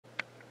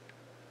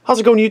How's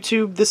it going,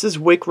 YouTube? This is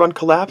Wake Run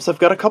Collapse. I've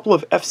got a couple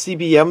of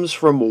FCBMs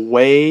from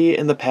way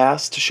in the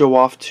past to show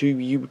off to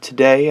you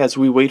today as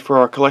we wait for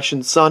our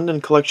Collection Sun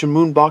and Collection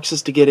Moon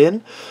boxes to get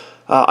in.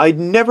 I'd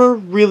never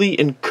really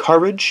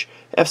encourage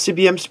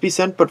FCBMs to be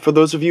sent, but for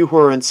those of you who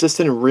are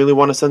insistent and really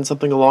want to send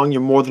something along,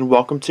 you're more than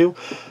welcome to.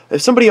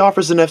 If somebody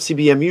offers an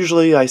FCBM,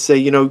 usually I say,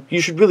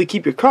 you should really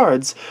keep your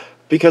cards,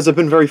 because I've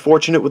been very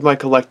fortunate with my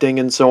collecting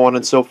and so on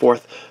and so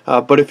forth.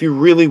 But if you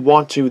really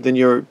want to, then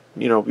you're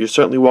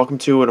certainly welcome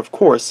to, and of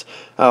course,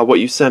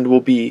 what you send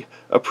will be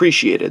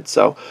appreciated.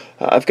 So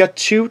I've got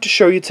two to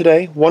show you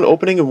today. One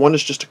opening and one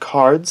is just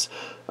cards.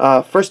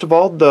 First of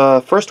all,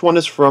 the first one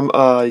is from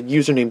a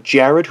user named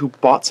Jared, who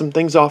bought some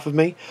things off of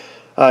me.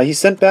 He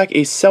sent back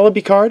a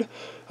Celebi card.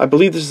 I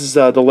believe this is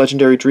the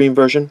Legendary Dream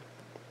version.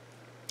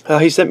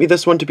 He sent me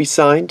this one to be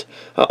signed.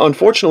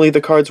 Unfortunately, the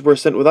cards were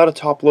sent without a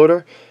top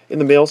loader in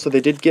the mail, so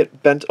they did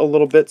get bent a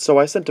little bit, so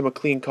I sent him a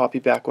clean copy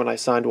back when I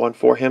signed one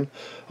for him,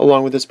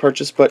 along with his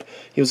purchase. But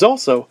he was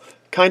also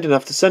kind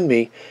enough to send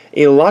me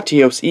a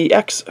Latios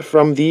EX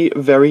from the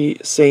very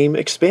same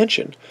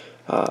expansion.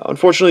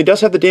 Unfortunately, it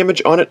does have the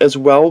damage on it as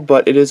well,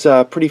 but it is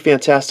pretty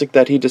fantastic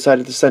that he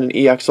decided to send an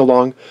EX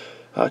along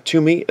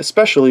to me,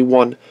 especially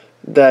one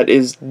that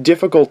is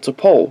difficult to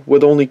pull.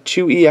 With only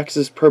 2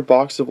 EXs per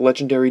box of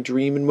Legendary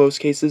Dream in most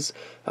cases,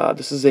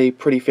 this is a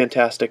pretty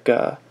fantastic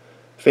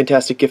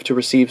gift to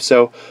receive.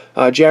 So,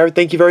 Jared,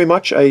 thank you very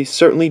much. I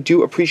certainly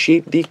do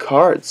appreciate the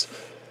cards.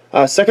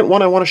 Second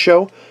one I want to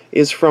show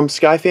is from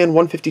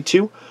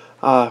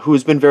skyfan152, who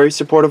has been very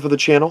supportive of the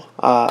channel.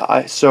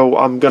 So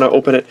I'm going to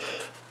open it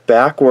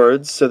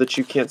backwards so that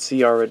you can't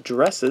see our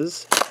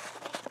addresses,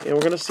 and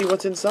we're going to see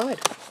what's inside.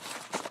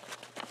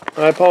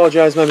 I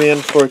apologize, my man,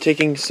 for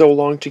taking so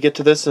long to get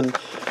to this and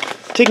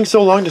taking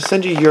so long to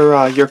send you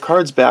your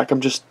cards back.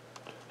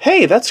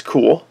 Hey, that's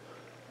cool.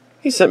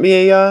 He sent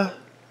me a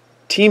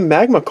Team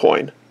Magma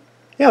coin.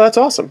 Yeah, that's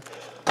awesome.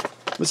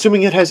 I'm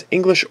assuming it has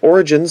English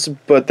origins,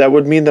 but that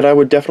would mean that I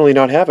would definitely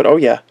not have it. Oh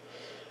yeah,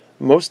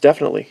 most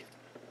definitely.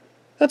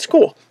 That's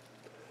cool.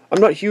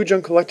 I'm not huge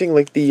on collecting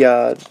like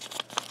the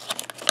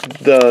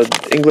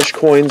English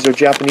coins or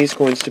Japanese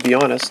coins, to be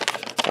honest,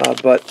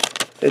 but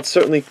it's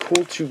certainly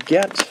cool to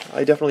get.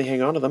 I definitely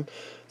hang on to them.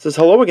 It says,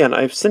 hello again,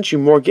 I've sent you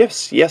more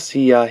gifts. Yes,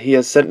 he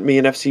has sent me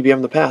an FCBM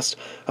in the past.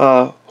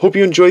 Hope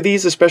you enjoy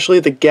these, especially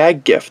the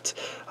gag gift.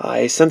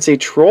 I sense a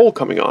troll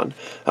coming on.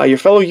 Your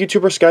fellow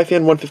YouTuber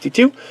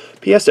Skyfan152.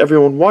 P.S. to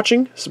everyone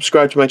watching,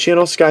 subscribe to my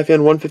channel,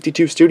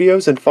 Skyfan152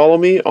 Studios, and follow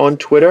me on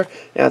Twitter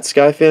at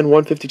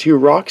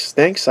Skyfan152rocks.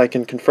 Thanks, I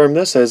can confirm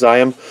this as I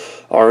am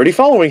already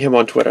following him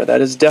on Twitter.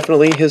 That is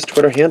definitely his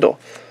Twitter handle.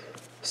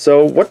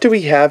 So what do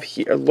we have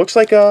here? Looks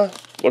like a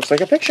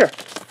picture.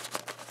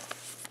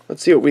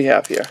 Let's see what we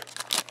have here.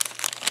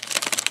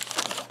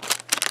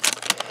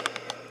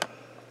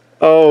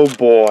 Oh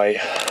boy.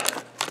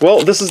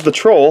 Well, this is the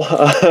troll,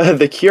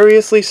 the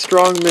Curiously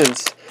Strong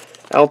Mints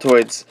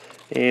Altoids,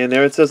 and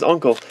there it says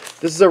Uncle.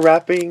 This is a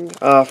wrapping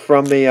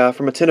from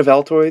a tin of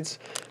Altoids,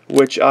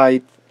 which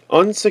I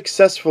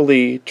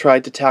unsuccessfully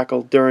tried to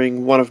tackle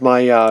during one of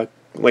my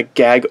like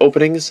gag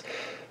openings.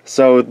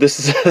 So this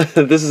is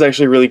this is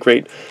actually really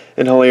great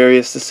and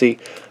hilarious to see.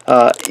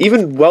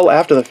 Even well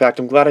after the fact,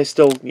 I'm glad I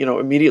still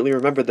immediately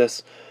remembered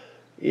this.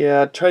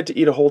 Yeah, tried to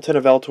eat a whole tin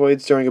of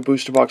Altoids during a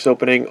booster box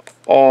opening.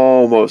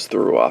 Almost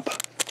threw up.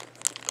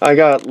 I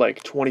got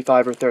like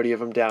 25 or 30 of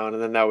them down,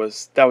 and then that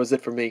was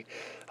it for me.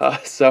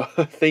 So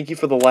thank you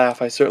for the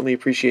laugh. I certainly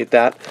appreciate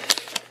that.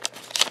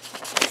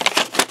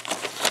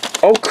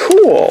 Oh,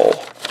 cool!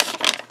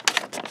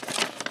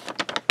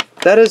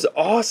 That is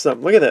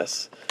awesome. Look at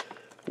this.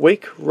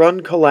 Wake,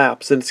 Run,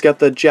 Collapse, and it's got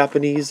the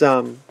Japanese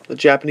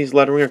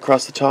lettering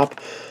across the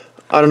top.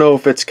 I don't know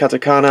if it's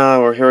katakana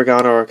or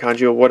hiragana or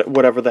kanji or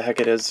whatever the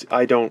heck it is.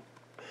 I don't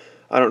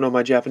know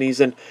my Japanese.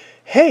 And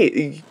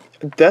hey,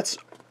 that's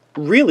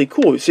really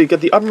cool. So you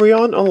got the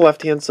Umbreon on the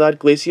left-hand side,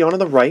 Glaceon on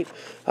the right,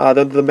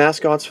 the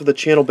mascots for the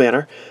channel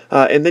banner,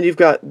 and then you've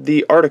got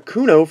the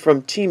Articuno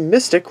from Team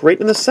Mystic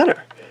right in the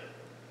center.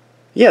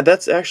 Yeah,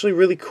 that's actually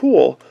really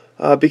cool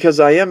because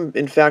I am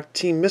in fact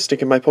Team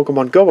Mystic in my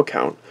Pokemon Go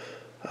account.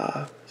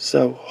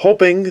 So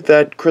hoping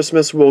that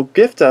Christmas will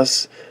gift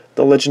us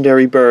the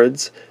legendary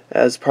birds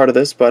as part of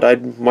this, but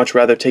I'd much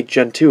rather take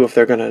Gen 2 if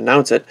they're going to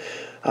announce it.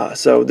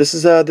 So this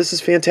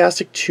is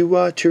fantastic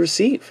to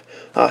receive.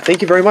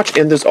 Thank you very much.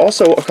 And there's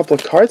also a couple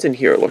of cards in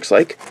here, it looks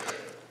like.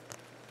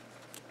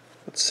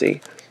 Let's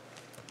see.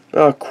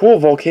 Cool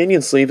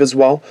Volcanion sleeve as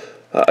well.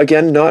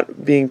 Again,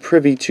 not being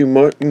privy to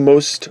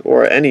most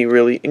or any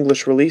really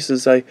English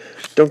releases, I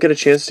don't get a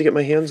chance to get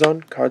my hands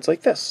on cards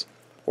like this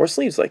or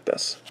sleeves like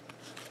this.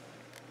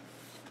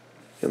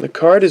 And the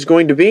card is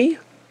going to be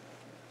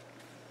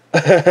what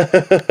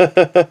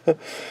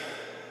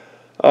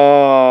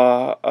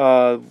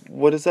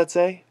does that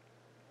say?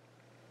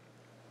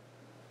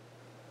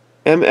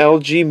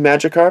 MLG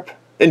Magikarp?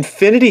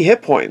 Infinity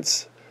hit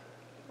points.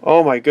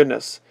 Oh my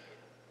goodness.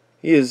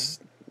 He is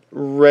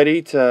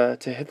ready to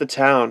hit the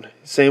town.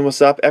 Saying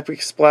what's up.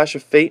 Epic Splash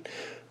of Fate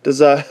does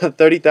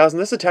 30,000.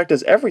 This attack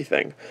does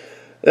everything.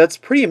 That's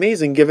pretty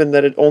amazing given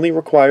that it only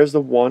requires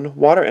the 1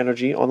 water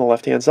energy on the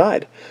left-hand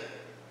side.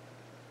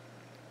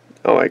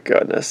 Oh my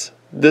goodness.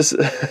 This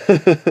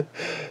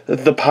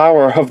the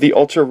power of the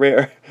ultra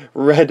rare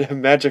red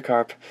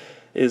Magikarp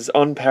is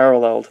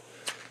unparalleled.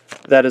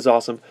 That is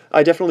awesome.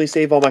 I definitely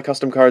save all my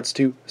custom cards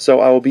too,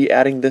 so I will be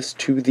adding this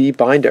to the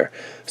binder.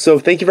 So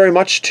thank you very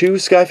much to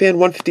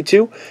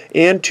skyfan152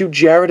 and to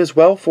Jared as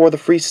well for the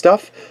free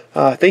stuff.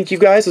 Thank you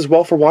guys as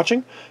well for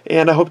watching,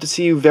 and I hope to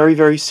see you very,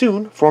 very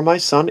soon for my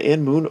Sun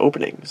and Moon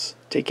openings.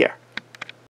 Take care.